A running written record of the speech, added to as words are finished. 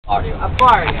Aquarium,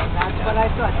 that's what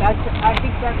I thought. I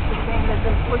think that's the same as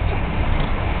in Portugal.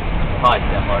 Probably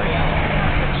similar,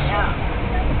 yeah.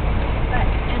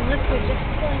 And look, we're just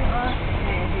pulling off.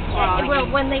 Yeah, well,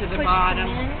 when they push them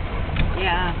in.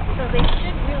 Yeah. So they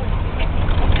should really.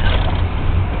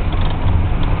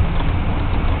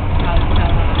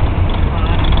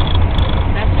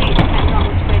 Especially it depends on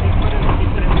which way they put them. If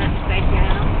you put them upside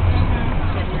down,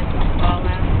 then let them fall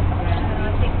out.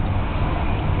 I think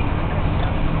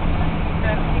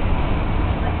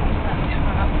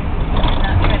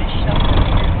not try to shove them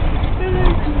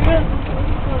in.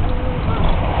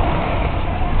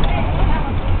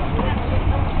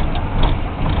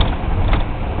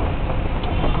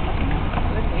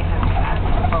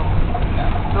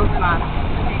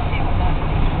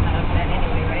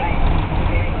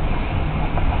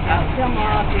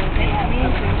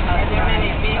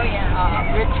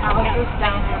 Rich houses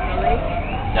down on the lake?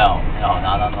 No,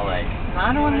 not on the lake.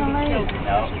 Not on the lake?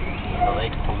 No. The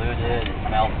lake's polluted, it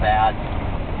smells bad.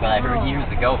 But I heard years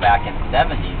ago, back in the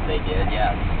 70s, they did,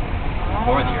 yes.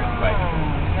 Before the earthquake.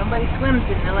 Nobody swims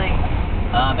in the lake.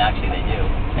 Actually they do.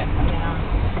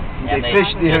 They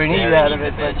fish there and eat out of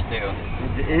it, fish but too.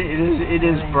 it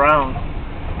is brown.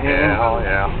 Yeah, oh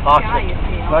yeah. Toxic.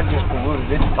 It's not just polluted,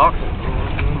 it's toxic.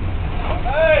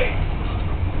 Hey!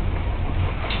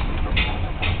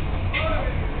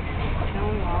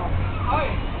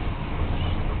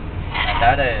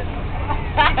 That is.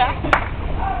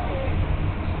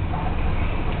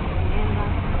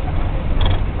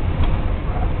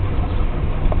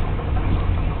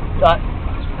 That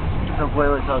the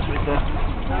boiler's house right there.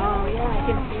 Oh, yeah, I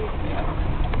can see it.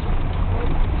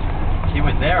 She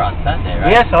was there on Sunday,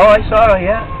 right? Yes, oh, I saw her,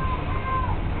 yeah.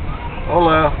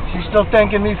 Hola. She's still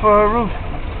thanking me for her roof.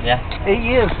 Yeah. 8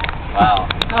 years. Wow.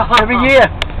 Every year.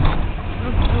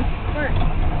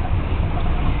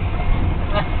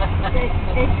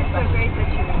 It's just so great that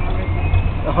you remembered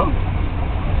that. Uh-huh.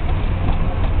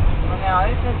 Well, now,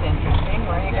 this is interesting.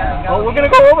 Where are you going to go? Well, we're going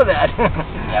to go over that.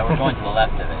 Yeah, we're going to the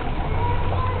left of it.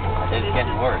 It's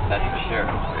getting worse, that's for sure.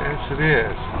 Yes, it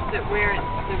is. Is it where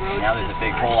the road Now there's a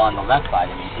big hole on the left side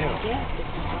of me, too. Yeah.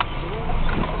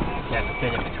 You have to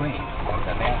fit in between.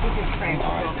 That man.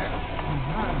 Right there.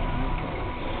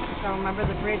 So remember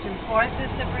the bridge in Fort? Is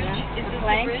this the bridge? Yeah. Is this the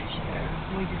Plank? bridge?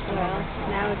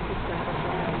 Now it's just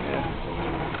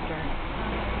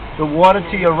The water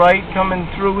to your right coming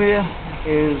through here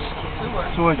is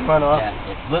sewage runoff.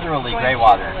 Yeah, it's literally gray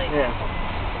water. Yeah.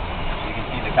 You can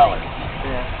see the color.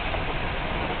 Yeah.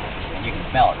 And you can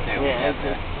smell it, too. Yeah.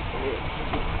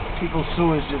 People's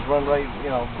sewage just run right,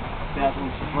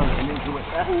 bathrooms just run right into it.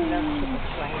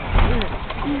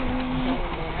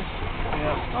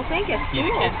 Yeah. Well, thank you. See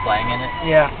the kids playing in it?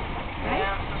 Yeah.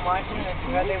 Yeah, I'm watching it.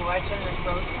 Are they watching the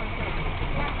boat?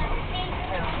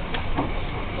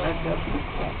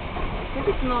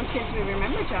 Maybe some old kids we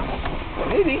remember, John.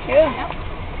 Maybe, yeah.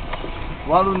 A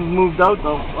lot of them moved out,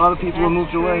 though. A lot of people have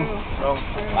moved away. So.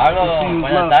 Hello,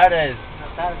 buenas tardes.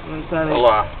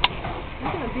 Hola.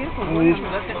 Look at the beautiful Look at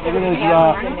this,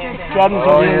 cabins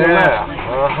Oh over here on the yeah. left.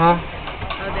 Uh-huh.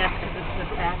 Oh, that's because it's the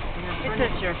factory. The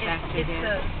furniture factory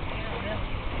there.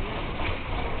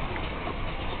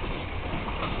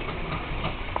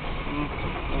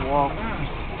 The wall.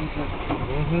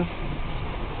 Mm-hmm.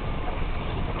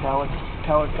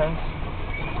 Tower fence.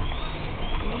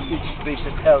 It's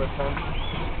basic tower fence.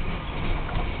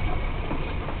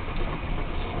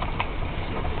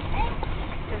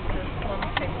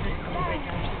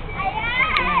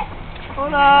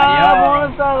 Hola,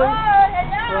 buenas tardes.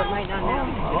 Well, it might not now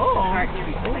because the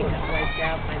partners got wiped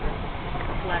out by the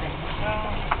flooding.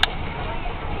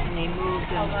 And they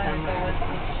moved them somewhere.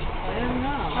 I don't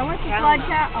know. I went to Slide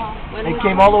Cat. They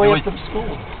came all the way up to the school.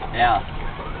 Yeah.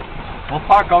 We'll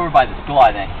park over by the school,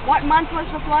 I think. What month was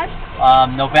the flood?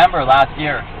 November last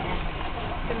year.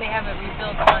 Can they have it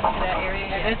rebuilt onto that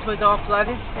area? This was all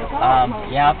flooded?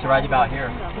 Yeah, up to right about here.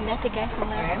 And that's a guy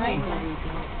from last night.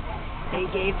 They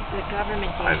gave, the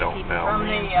government I gave don't people know. from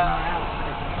the,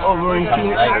 Over in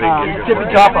Like- Tippy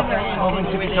Topper. Over in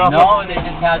Tippy Topper. No, they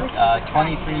just had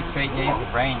 23 straight days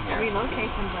of rain here. relocate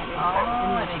somebody.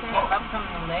 Oh, and they came up from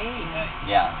the lake.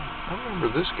 Yeah. For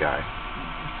this guy.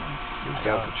 He's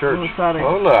down at the church. Sorry.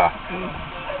 Hola.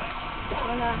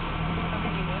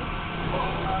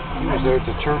 He was there at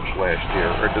the church last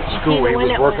year, or at the school. He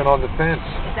was working on the fence.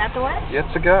 Is that the one? Yeah,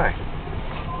 it's a guy.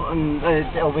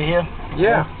 Over here.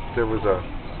 Yeah, there was a...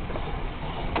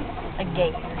 A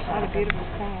gate. What a beautiful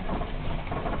car.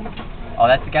 Oh,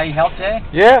 that's the guy you helped today?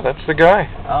 Yeah, that's the guy.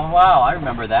 Oh, wow, I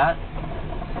remember that.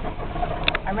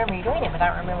 I remember you doing it, but I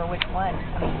don't remember which one.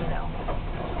 I mean,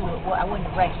 I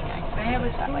wouldn't recognize it. They have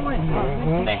a school in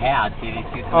Mhm. They had, see these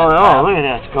two Oh, cement look at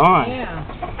that, it's gone. Yeah.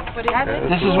 But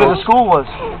This is where the school was.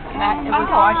 It was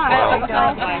washed out.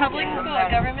 Public school,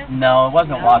 government? No, it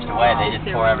wasn't washed away. They just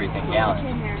tore everything down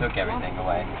and took everything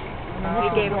away. They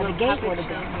gave her the gate would have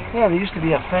been. Yeah, there used to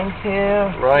be a fence here.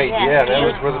 Right, yeah, that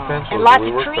was where the fence was. And lots we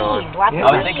of worked on. trees, lots Yeah.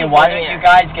 of I was thinking, why don't you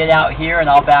guys get out here and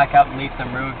I'll back up and leave some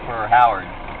room for Howard.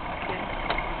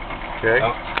 Okay.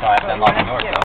 Oh, sorry, I said lock the door. So.